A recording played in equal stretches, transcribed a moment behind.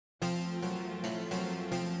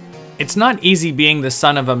It's not easy being the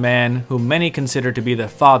son of a man whom many consider to be the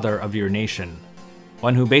father of your nation.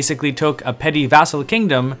 One who basically took a petty vassal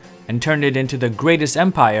kingdom and turned it into the greatest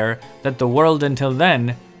empire that the world until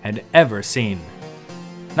then had ever seen.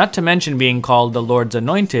 Not to mention being called the Lord's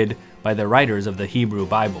anointed by the writers of the Hebrew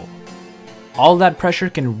Bible. All that pressure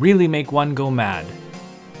can really make one go mad.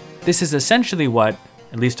 This is essentially what,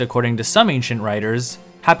 at least according to some ancient writers,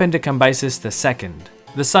 happened to Cambyses II,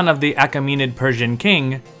 the son of the Achaemenid Persian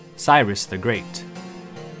king, Cyrus the Great.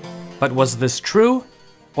 But was this true?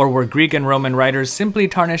 Or were Greek and Roman writers simply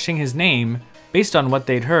tarnishing his name based on what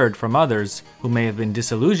they'd heard from others who may have been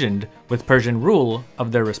disillusioned with Persian rule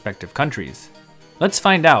of their respective countries? Let's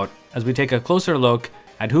find out as we take a closer look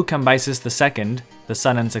at who Cambyses II, the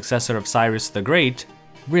son and successor of Cyrus the Great,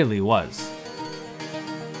 really was.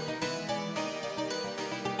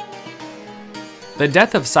 The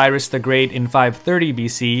death of Cyrus the Great in 530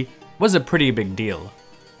 BC was a pretty big deal.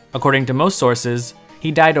 According to most sources,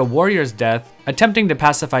 he died a warrior's death attempting to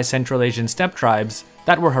pacify Central Asian steppe tribes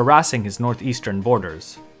that were harassing his northeastern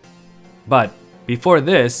borders. But before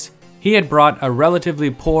this, he had brought a relatively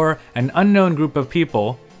poor and unknown group of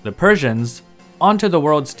people, the Persians, onto the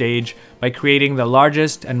world stage by creating the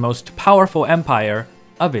largest and most powerful empire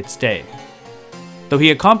of its day. Though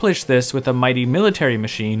he accomplished this with a mighty military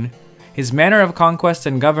machine, his manner of conquest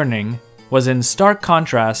and governing was in stark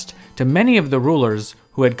contrast to many of the rulers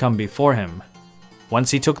who had come before him.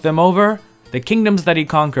 Once he took them over, the kingdoms that he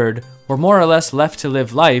conquered were more or less left to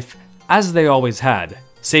live life as they always had,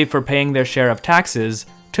 save for paying their share of taxes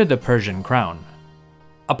to the Persian crown.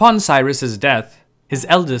 Upon Cyrus's death, his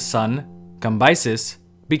eldest son, Cambyses,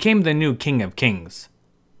 became the new king of kings.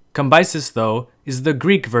 Cambyses, though, is the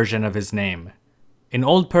Greek version of his name. In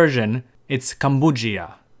Old Persian, it's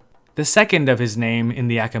Cambugia. The second of his name in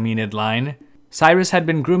the Achaemenid line, Cyrus had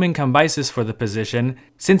been grooming Cambyses for the position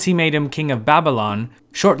since he made him king of Babylon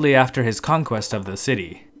shortly after his conquest of the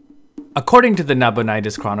city. According to the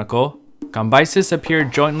Nabonidus Chronicle, Cambyses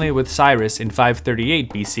appeared jointly with Cyrus in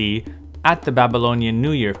 538 BC at the Babylonian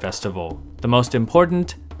New Year festival, the most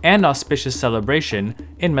important and auspicious celebration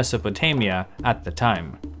in Mesopotamia at the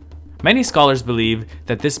time. Many scholars believe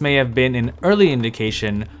that this may have been an early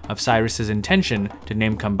indication of Cyrus's intention to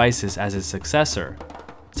name Cambyses as his successor.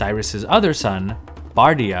 Cyrus's other son,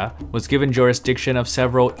 Bardia, was given jurisdiction of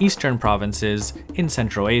several eastern provinces in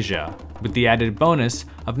Central Asia, with the added bonus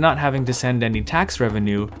of not having to send any tax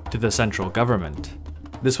revenue to the central government.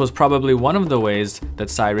 This was probably one of the ways that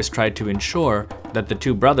Cyrus tried to ensure that the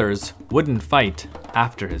two brothers wouldn't fight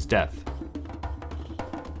after his death.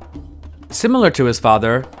 Similar to his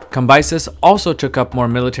father, Cambyses also took up more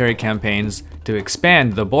military campaigns to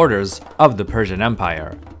expand the borders of the Persian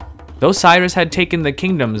Empire. Though Cyrus had taken the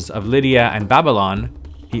kingdoms of Lydia and Babylon,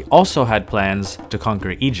 he also had plans to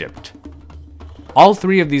conquer Egypt. All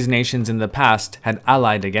three of these nations in the past had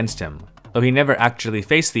allied against him, though he never actually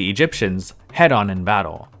faced the Egyptians head-on in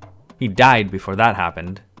battle. He died before that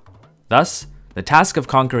happened. Thus, the task of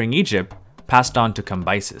conquering Egypt passed on to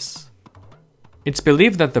Cambyses. It's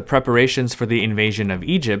believed that the preparations for the invasion of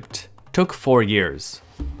Egypt took 4 years.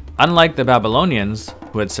 Unlike the Babylonians,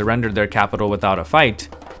 who had surrendered their capital without a fight,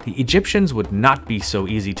 the Egyptians would not be so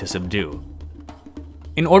easy to subdue.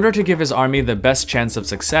 In order to give his army the best chance of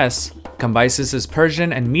success, Cambyses'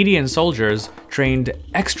 Persian and Median soldiers trained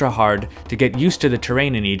extra hard to get used to the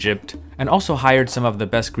terrain in Egypt, and also hired some of the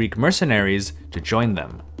best Greek mercenaries to join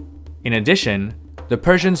them. In addition, the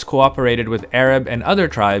Persians cooperated with Arab and other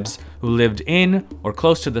tribes who lived in or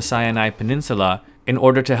close to the Sinai Peninsula in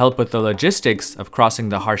order to help with the logistics of crossing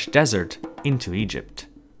the harsh desert into Egypt.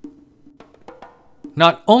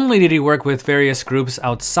 Not only did he work with various groups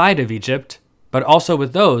outside of Egypt, but also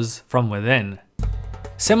with those from within.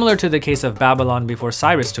 Similar to the case of Babylon before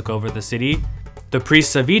Cyrus took over the city, the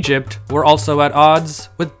priests of Egypt were also at odds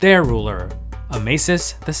with their ruler,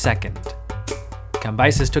 Amasis II.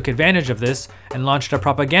 Cambyses took advantage of this and launched a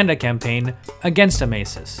propaganda campaign against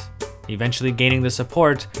Amasis, eventually gaining the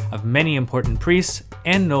support of many important priests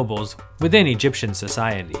and nobles within Egyptian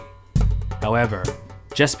society. However,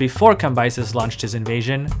 just before Cambyses launched his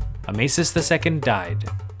invasion, Amasis II died.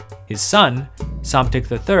 His son,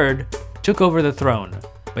 Psamtik III, took over the throne,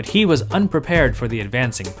 but he was unprepared for the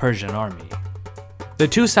advancing Persian army. The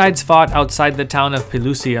two sides fought outside the town of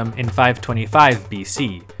Pelusium in 525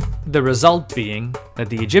 BC, the result being that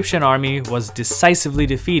the Egyptian army was decisively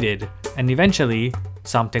defeated, and eventually,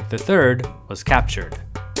 Psamtik III was captured.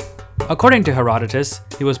 According to Herodotus,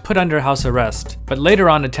 he was put under house arrest, but later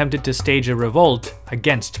on attempted to stage a revolt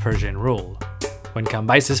against Persian rule. When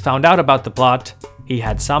Cambyses found out about the plot, he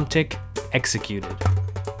had Psamtik executed.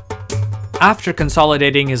 After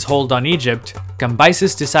consolidating his hold on Egypt,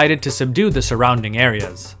 Cambyses decided to subdue the surrounding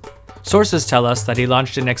areas. Sources tell us that he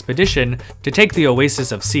launched an expedition to take the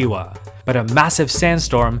oasis of Siwa, but a massive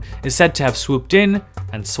sandstorm is said to have swooped in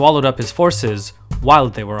and swallowed up his forces while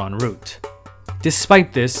they were en route.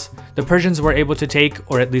 Despite this, the Persians were able to take,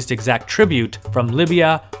 or at least exact tribute, from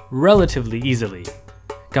Libya relatively easily.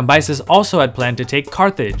 Cambyses also had planned to take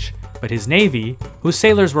Carthage, but his navy, whose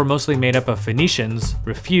sailors were mostly made up of Phoenicians,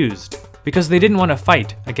 refused, because they didn't want to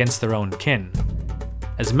fight against their own kin.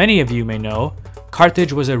 As many of you may know,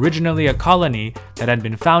 Carthage was originally a colony that had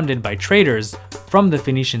been founded by traders from the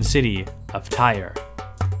Phoenician city of Tyre.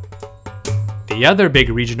 The other big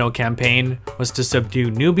regional campaign was to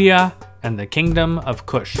subdue Nubia and the kingdom of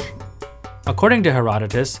Kush. According to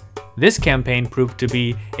Herodotus, this campaign proved to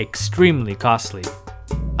be extremely costly.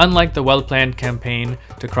 Unlike the well-planned campaign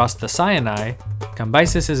to cross the Sinai,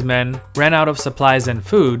 Cambyses' men ran out of supplies and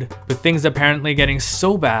food, with things apparently getting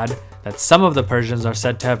so bad that some of the Persians are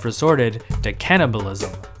said to have resorted to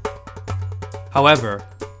cannibalism. However,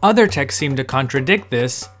 other texts seem to contradict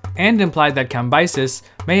this and imply that Cambyses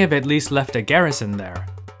may have at least left a garrison there.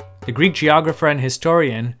 The Greek geographer and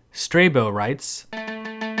historian Strabo writes,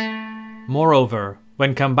 "Moreover,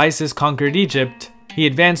 when Cambyses conquered Egypt, he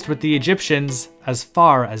advanced with the Egyptians as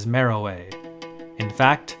far as Meroe. In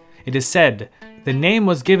fact, it is said the name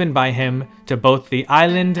was given by him to both the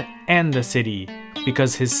island and the city,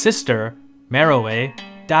 because his sister, Meroe,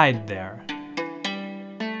 died there."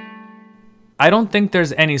 I don't think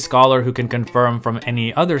there's any scholar who can confirm from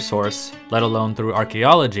any other source, let alone through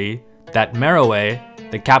archaeology, that Meroe,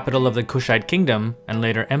 the capital of the Kushite kingdom and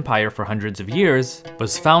later empire for hundreds of years,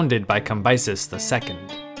 was founded by Cambyses II.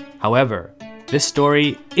 However, this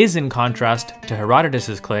story is in contrast to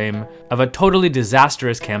Herodotus' claim of a totally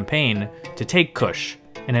disastrous campaign to take Kush,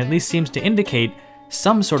 and at least seems to indicate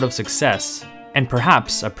some sort of success, and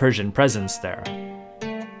perhaps a Persian presence there.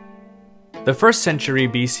 The 1st century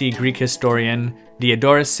BC Greek historian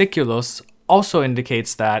Diodorus Siculus also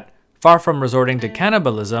indicates that, far from resorting to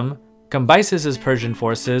cannibalism, Cambyses' Persian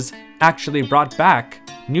forces actually brought back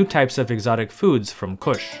new types of exotic foods from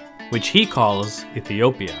Kush, which he calls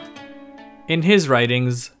Ethiopia. In his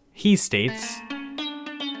writings, he states,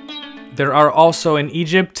 "There are also in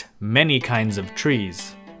Egypt many kinds of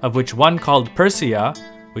trees, of which one called Persia,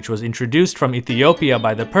 which was introduced from Ethiopia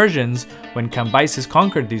by the Persians when Cambyses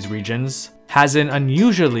conquered these regions, has an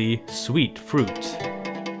unusually sweet fruit."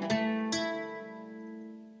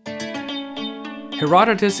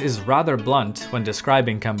 Herodotus is rather blunt when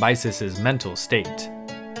describing Cambyses' mental state.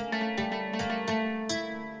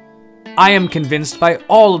 "I am convinced by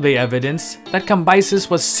all the evidence that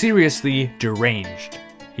Cambyses was seriously deranged,"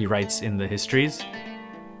 he writes in the histories.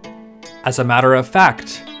 As a matter of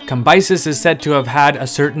fact, Cambyses is said to have had a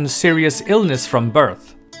certain serious illness from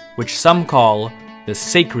birth, which some call the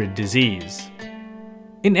sacred disease.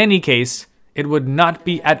 In any case, it would not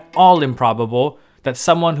be at all improbable that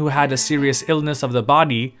someone who had a serious illness of the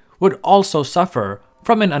body would also suffer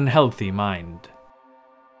from an unhealthy mind.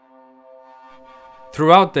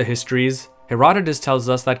 Throughout the histories, Herodotus tells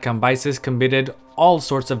us that Cambyses committed all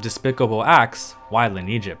sorts of despicable acts while in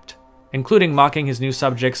Egypt, including mocking his new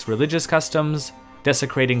subjects' religious customs,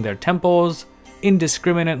 desecrating their temples,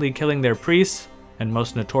 indiscriminately killing their priests, and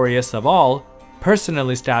most notorious of all,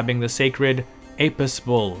 personally stabbing the sacred Apis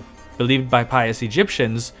bull, believed by pious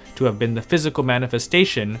Egyptians to have been the physical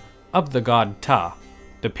manifestation of the god Ptah,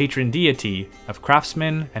 the patron deity of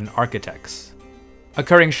craftsmen and architects.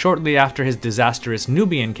 Occurring shortly after his disastrous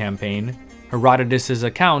Nubian campaign, Herodotus'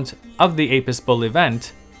 account of the Apis bull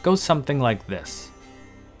event goes something like this.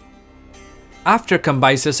 After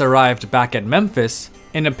Cambyses arrived back at Memphis,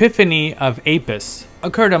 an epiphany of Apis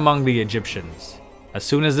occurred among the Egyptians. As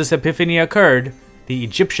soon as this epiphany occurred, the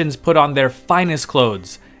Egyptians put on their finest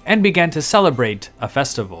clothes and began to celebrate a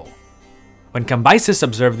festival. When Cambyses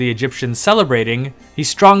observed the Egyptians celebrating, he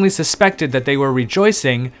strongly suspected that they were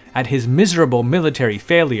rejoicing at his miserable military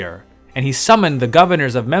failure, and he summoned the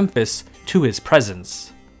governors of Memphis to his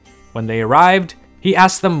presence. When they arrived, he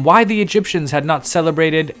asked them why the Egyptians had not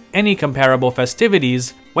celebrated any comparable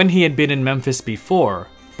festivities when he had been in Memphis before,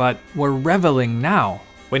 but were reveling now,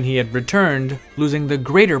 when he had returned, losing the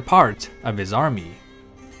greater part of his army.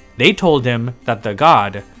 They told him that the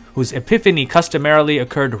god, whose epiphany customarily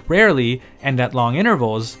occurred rarely and at long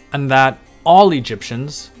intervals, and that all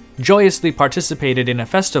Egyptians joyously participated in a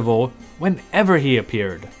festival whenever he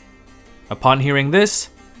appeared. Upon hearing this,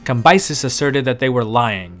 Cambyses asserted that they were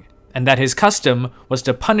lying, and that his custom was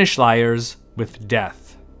to punish liars with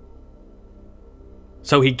death.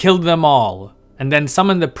 So he killed them all, and then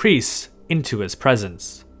summoned the priests into his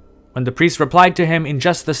presence. When the priest replied to him in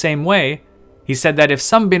just the same way, he said that if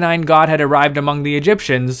some benign god had arrived among the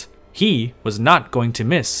Egyptians, he was not going to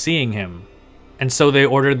miss seeing him. And so they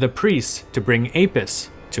ordered the priests to bring Apis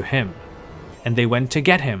to him, and they went to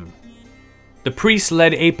get him. The priest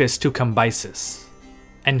led Apis to Cambyses,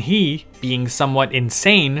 and he, being somewhat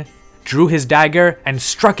insane, drew his dagger and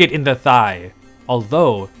struck it in the thigh,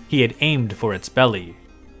 although he had aimed for its belly.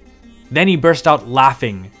 Then he burst out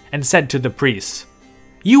laughing and said to the priests,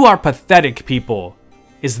 "You are pathetic people.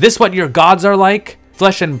 Is this what your gods are like?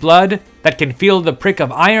 Flesh and blood that can feel the prick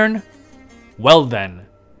of iron? Well then,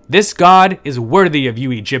 this god is worthy of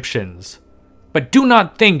you Egyptians. But do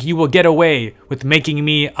not think you will get away with making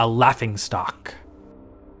me a laughingstock."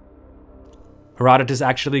 Herodotus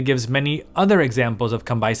actually gives many other examples of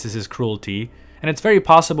Cambyses' cruelty, and it's very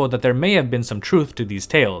possible that there may have been some truth to these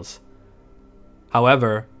tales.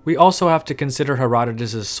 However, we also have to consider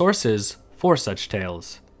Herodotus' sources for such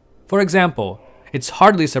tales. For example, it's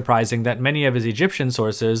hardly surprising that many of his Egyptian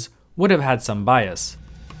sources would have had some bias.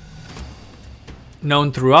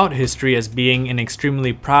 Known throughout history as being an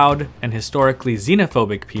extremely proud and historically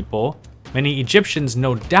xenophobic people, many Egyptians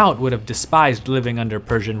no doubt would have despised living under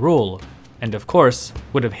Persian rule, and of course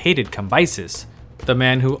would have hated Cambyses, the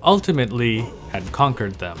man who ultimately had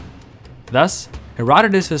conquered them. Thus,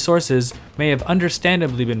 Herodotus' sources may have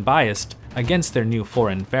understandably been biased against their new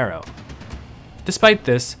foreign pharaoh. Despite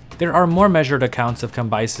this, there are more measured accounts of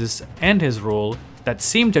Cambyses and his rule that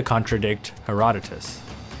seem to contradict Herodotus.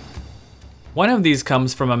 One of these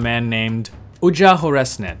comes from a man named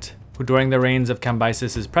Uja-Horesnet, who during the reigns of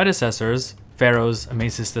Cambyses' predecessors, pharaohs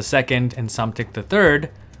Amasis II and Psamtik III,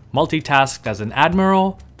 multitasked as an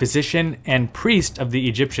admiral, physician, and priest of the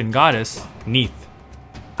Egyptian goddess Neith.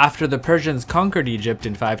 After the Persians conquered Egypt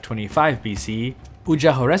in 525 BC,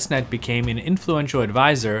 Uja-Horesnet became an influential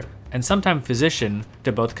advisor and sometime physician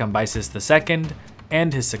to both Cambyses II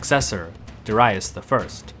and his successor, Darius I.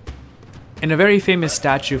 In a very famous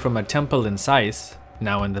statue from a temple in Sais,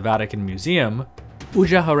 now in the Vatican Museum,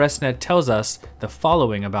 Uja-Horesnet tells us the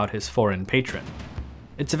following about his foreign patron.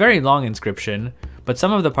 It's a very long inscription, but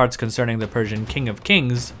some of the parts concerning the Persian King of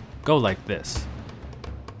Kings go like this.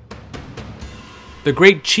 "The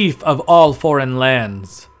great chief of all foreign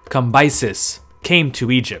lands, Cambyses, came to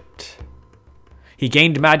Egypt. He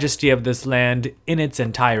gained majesty of this land in its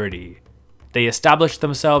entirety. They established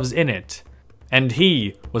themselves in it, and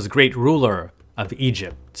he was great ruler of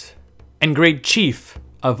Egypt, and great chief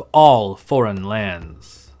of all foreign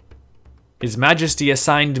lands. His Majesty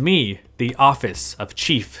assigned me the office of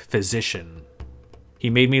chief physician. He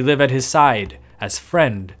made me live at his side as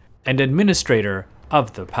friend and administrator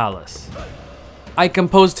of the palace. I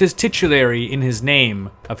composed his titulary in his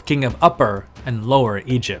name of King of Upper and Lower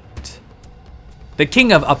Egypt. The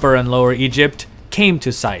King of Upper and Lower Egypt came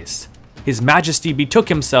to Sais. His Majesty betook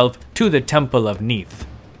himself to the temple of Neith.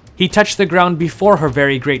 He touched the ground before her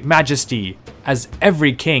very great majesty, as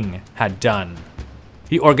every king had done.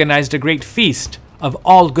 He organized a great feast of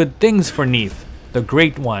all good things for Neith, the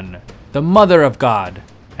Great One, the Mother of God,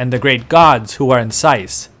 and the great gods who are in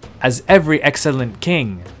Sais, as every excellent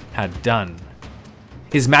king had done.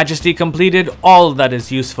 His Majesty completed all that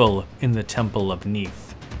is useful in the temple of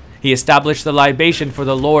Neith. He established the libation for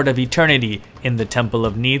the Lord of Eternity in the temple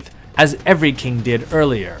of Neith, as every king did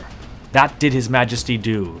earlier. That did his Majesty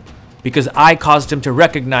do, because I caused him to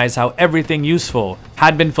recognize how everything useful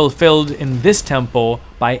had been fulfilled in this temple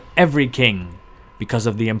by every king, because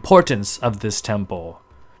of the importance of this temple,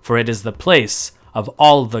 for it is the place of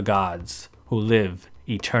all the gods who live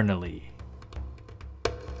eternally."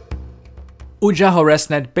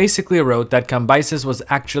 Uja-Horesnet basically wrote that Cambyses was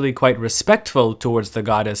actually quite respectful towards the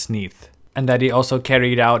goddess Neith, and that he also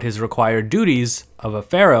carried out his required duties of a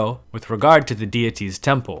pharaoh with regard to the deity's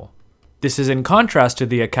temple. This is in contrast to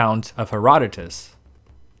the account of Herodotus.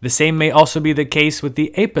 The same may also be the case with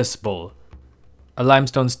the Apis bull. A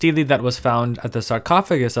limestone stele that was found at the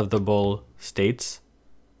sarcophagus of the bull states,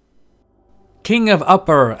 "King of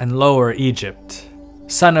Upper and Lower Egypt,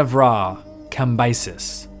 son of Ra,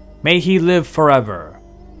 Cambyses, may he live forever.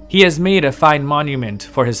 He has made a fine monument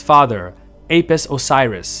for his father, Apis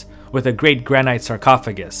Osiris, with a great granite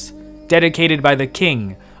sarcophagus, dedicated by the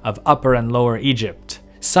king of Upper and Lower Egypt,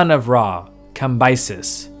 son of Ra,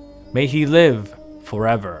 Cambyses. May he live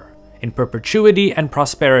forever, in perpetuity and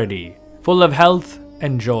prosperity, full of health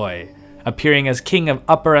and joy, appearing as king of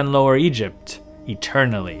Upper and Lower Egypt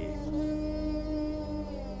eternally."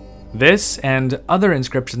 This and other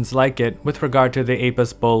inscriptions like it with regard to the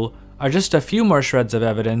Apis bull are just a few more shreds of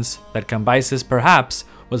evidence that Cambyses perhaps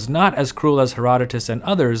was not as cruel as Herodotus and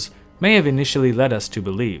others may have initially led us to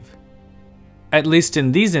believe. At least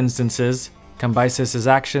in these instances, Cambyses'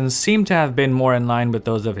 actions seem to have been more in line with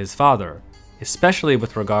those of his father, especially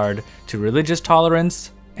with regard to religious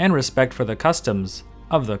tolerance and respect for the customs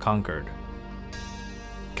of the conquered.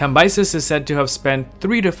 Cambyses is said to have spent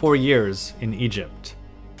 3 to 4 years in Egypt.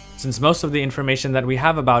 Since most of the information that we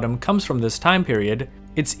have about him comes from this time period,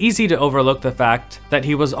 it's easy to overlook the fact that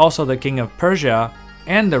he was also the king of Persia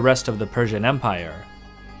and the rest of the Persian Empire.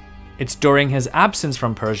 It's during his absence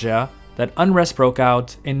from Persia that unrest broke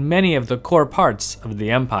out in many of the core parts of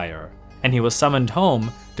the empire, and he was summoned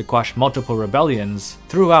home to quash multiple rebellions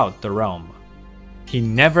throughout the realm. He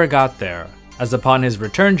never got there, as upon his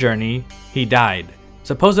return journey, he died,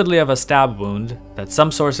 supposedly of a stab wound that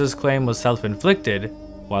some sources claim was self-inflicted,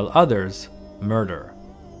 while others murder.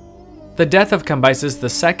 The death of Cambyses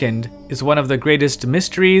II is one of the greatest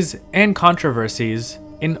mysteries and controversies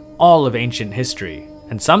in all of ancient history,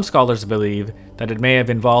 and some scholars believe that it may have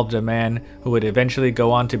involved a man who would eventually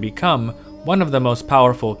go on to become one of the most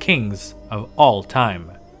powerful kings of all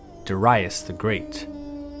time, Cyrus the Great.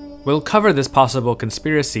 We'll cover this possible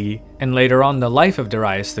conspiracy and later on the life of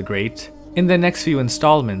Cyrus the Great in the next few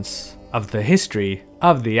installments of the history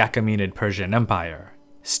of the Achaemenid Persian Empire.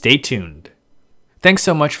 Stay tuned. Thanks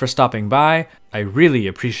so much for stopping by, I really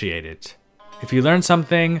appreciate it. If you learned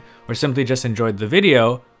something or simply just enjoyed the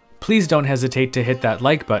video, please don't hesitate to hit that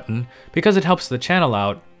like button because it helps the channel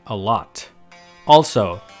out a lot.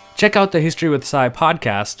 Also, check out the History with Cy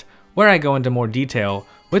podcast where I go into more detail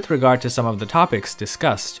with regard to some of the topics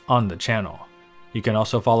discussed on the channel. You can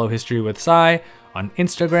also follow History with Cy on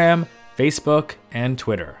Instagram, Facebook, and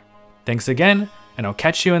Twitter. Thanks again, and I'll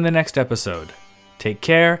catch you in the next episode. Take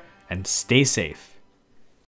care and stay safe.